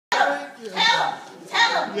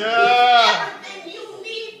Tell him Yeah. he's everything you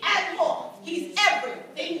need and more. He's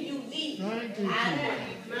everything you need Thank you, and more.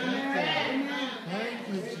 Thank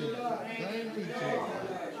you, Jesus. Thank you, Jesus.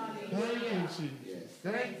 Thank you, Jesus.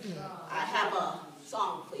 Thank you. I have a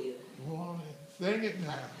song for you. Boy, sing it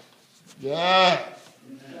now. Yeah.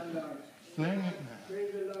 Sing it now.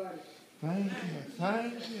 Thank you.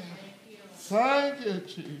 Thank you. Thank you,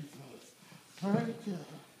 Jesus. Thank you.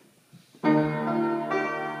 Thank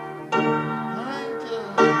you.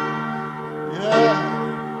 Yeah.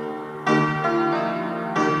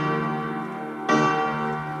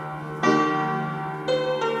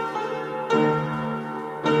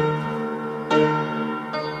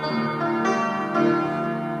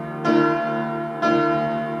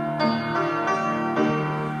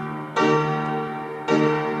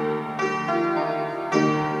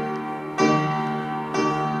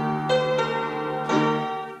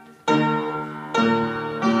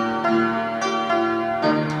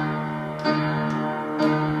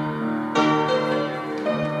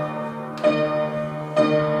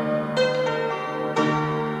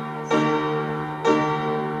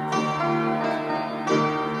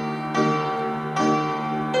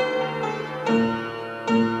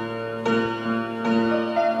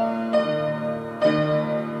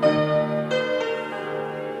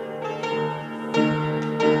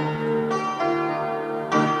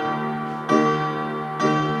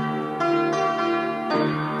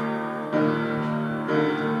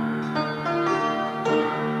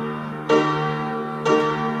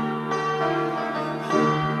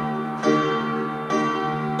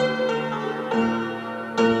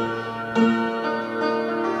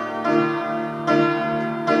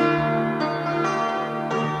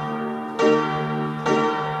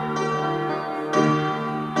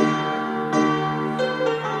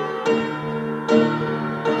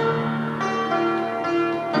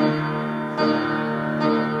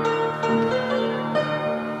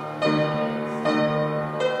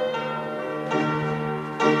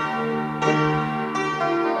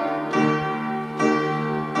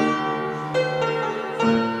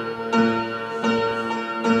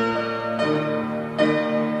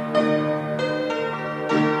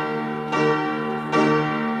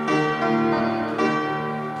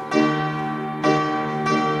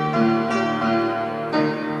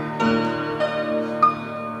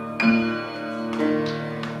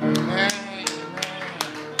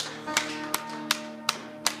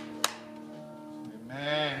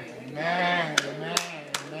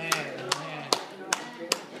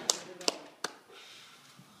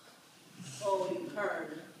 Oh, you've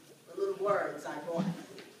heard the little words I brought.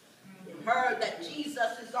 You've heard that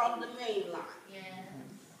Jesus is on the main line.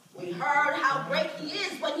 We heard how great he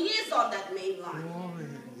is when he is on that main line.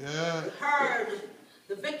 Yeah. We heard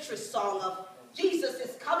the victory song of Jesus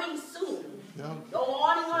is coming soon. No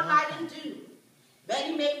warning or night and doom.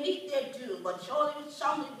 Many may meet their doom, but surely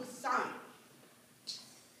with sign.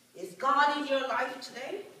 Is God in your life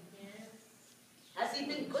today? Has he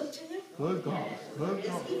been good to you? Good God. Good God.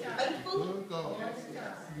 Is he faithful? Good God.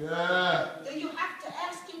 Yeah. Do you have to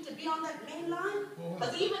ask him to be on that main line?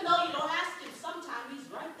 Because even though you don't ask him, sometimes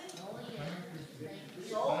he's right there.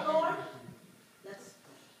 So, Lord, let's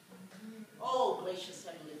pray. Oh, gracious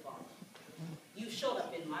Heavenly Father, you showed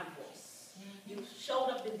up in my voice. You showed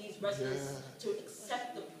up in these residents to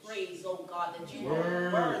accept the praise, oh God, that you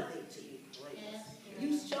are worthy to be praised.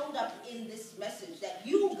 You showed up in this message that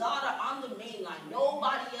you, God, are on the main line.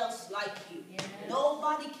 Nobody else like you.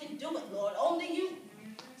 Nobody can do it, Lord. Only you.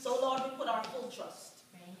 So, Lord, we put our full trust.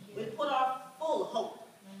 We put our full hope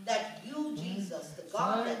that you, Jesus, the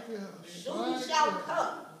God that soon shall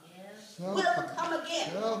come, will come again.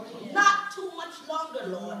 Not too much longer,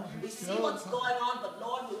 Lord. We see what's going on, but,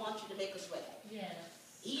 Lord, we want you to make us ready.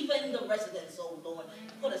 Even the residents, oh Lord,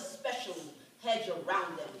 put a special hedge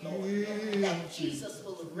around them, Lord, that Jesus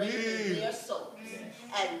will reign in their souls,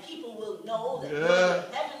 and people will know that you're their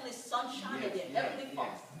heavenly sunshine and their heavenly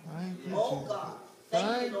Father. Oh God,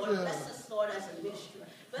 thank you, Lord. Bless us, Lord, as a ministry.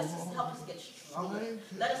 Bless us, help us get stronger.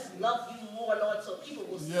 Let us love you more, Lord, so people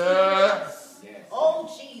will see us.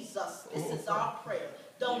 Oh Jesus, this is our prayer.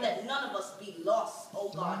 Don't let none of us be lost,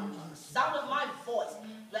 oh God. In the sound of my voice,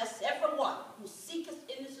 bless everyone who seeketh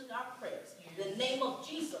in our prayers. In the name of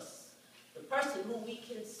Jesus, the person who we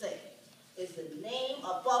can say is the name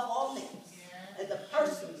above all names. And the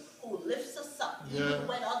person who lifts us up even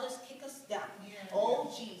when others kick us down.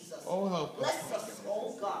 Oh Jesus, bless us,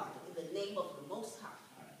 oh God, in the name of the Most High.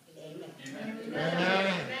 Amen.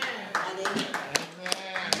 Amen. And amen.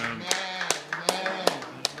 Amen.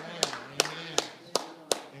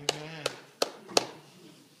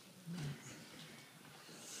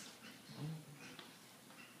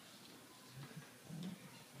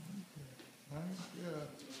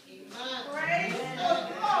 Praise the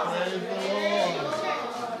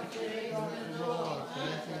Lord.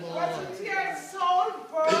 Wasn't your soul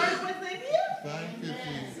burn within you? Thank you,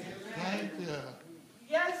 Jesus. Thank you.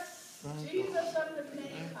 Yes, Jesus on the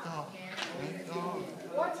main path. Thank God.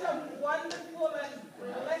 What a wonderful and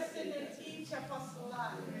blessing in each of us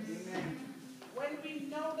lives. When we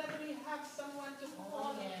know that we have someone to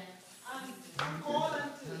call and call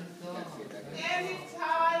unto.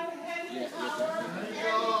 Anytime, any hour, any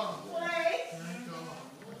place.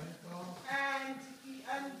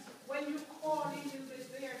 And when you call him, he is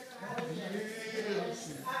there to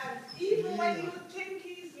answer. And even when you think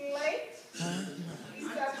he's late, he's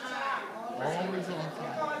on time. Always on time.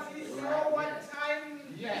 Because he knows what time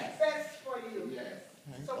is best for you.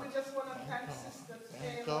 So we just want to thank Sister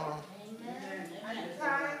Taylor. And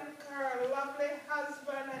thank her lovely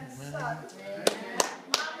husband and son.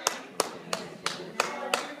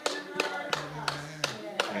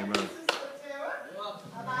 Amen. Sister Taylor.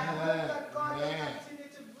 And I hope that God will continue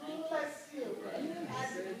to bless you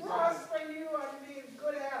and prosper you and be in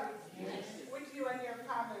good health with you and your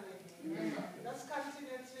family. Let's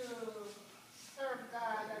continue to serve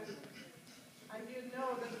God and you know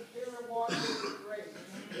that the reward is great.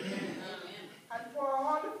 And for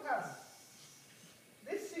all of us,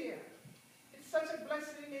 this year, it's such a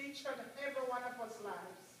blessing in each and every one of us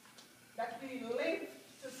lives that we live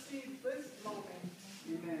to see this moment.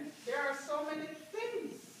 Amen. There are so many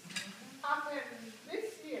things happen this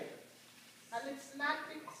year, and it's not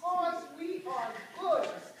because we are good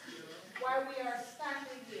while we are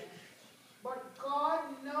standing here, but God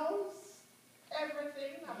knows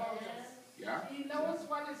everything about us. Yeah. He knows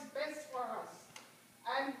what is best for us.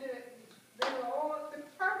 And the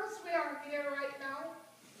purpose we are here right now,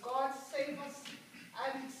 God save us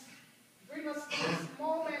and bring us to this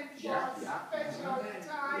moment for a special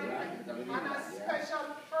time and a special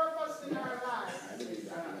purpose in our lives.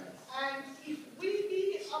 And if we be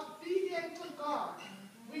obedient to God,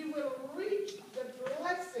 we will reap the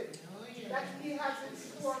blessing that he has in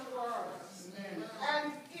store for us.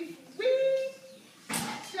 And if we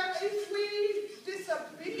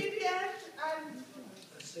disobedient and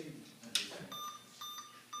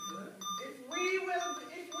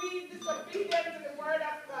if we disobedient to the word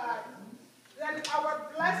of God, then our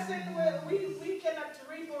blessing we cannot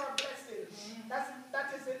reap our blessing. That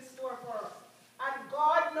is in store for us. And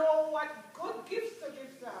God knows what good gifts to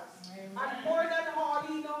give to us. And more than all,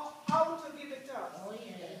 he knows how to give it to us.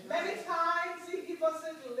 Many times he gives us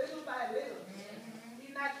it little by little.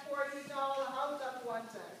 He's not pouring it all out at one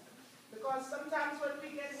time. Because sometimes when we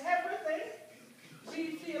get everything,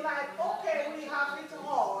 we feel like, okay, we have it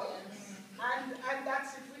all. And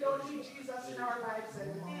that's it. We don't need Jesus in our lives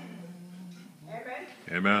anymore. Amen?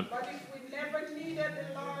 Amen. But if we never needed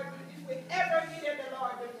the Lord, if we ever needed the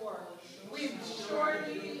Lord before, we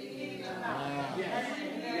surely need him now. And we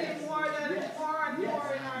need him more and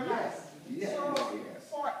more in our lives. So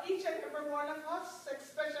for each and every one of us,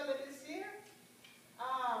 especially this year,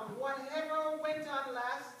 whatever went on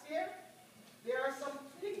last year, there are some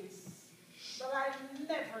things that I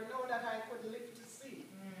never know that I could live to see.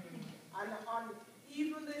 And on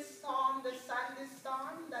even this storm, the Sandy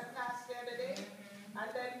storm that passed the other day, and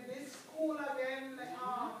then this school again,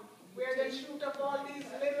 where they shoot up all these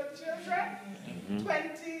little children,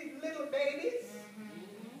 20 little babies.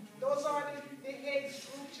 Those are the age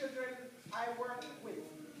group children I work with.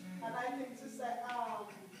 And I think Sister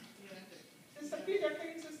Peter,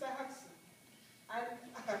 Sister Hudson. And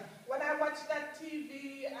when I watched that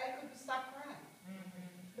TV, I couldn't stop crying.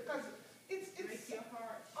 Because it's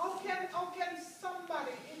how can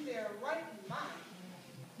somebody in their right mind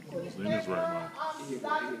He wasn't in his right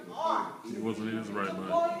mind. He wasn't in his right mind.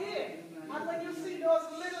 Go in. And when you see those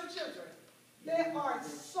little children, they are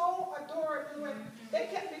so adorable and they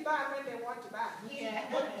can be bad when they want to buy. Yeah.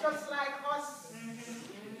 But just like us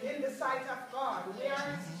in the sight of God, we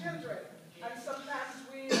are his children. And sometimes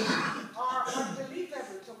we are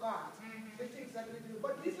unbelievable to God, the things that we do.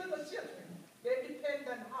 But these little children, they depend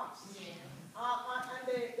on us. And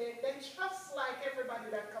they trust like everybody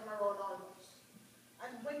that come around almost.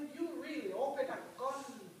 And when you really open a gun,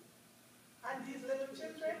 and these little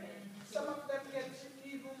children, some of them get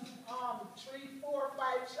even 3, 4,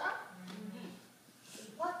 5 shots.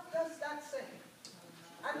 What does that say?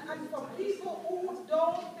 And for people who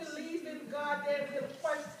don't believe in God, they will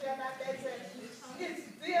question and they say, is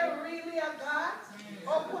there really a God?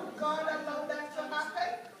 Or could God allow that to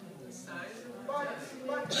happen?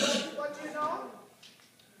 But you know,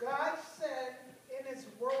 God said in his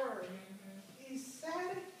word, he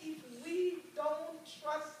said if we don't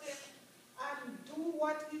trust him and do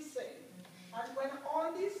what he said, and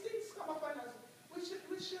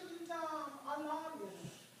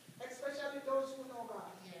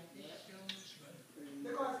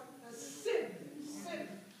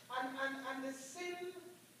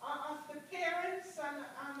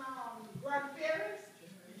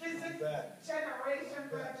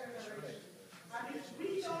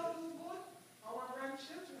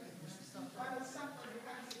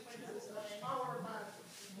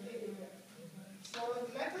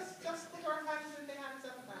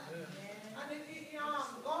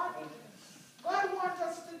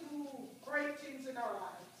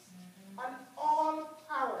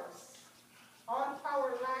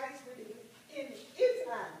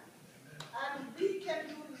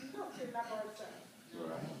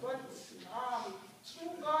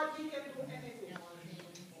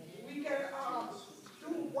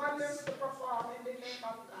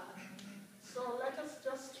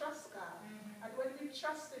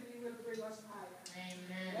trust Him, He will bring us higher.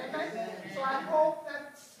 Amen. Amen. So I hope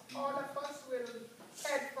that all of us will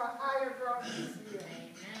head for higher ground this year.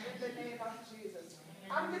 In the name of Jesus.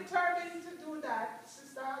 I'm determined to do that.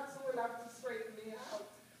 Sister Hudson will have to straighten me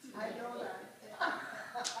out. I know that.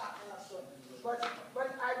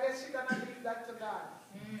 but I guess you're going to leave that to God.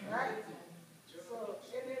 Right?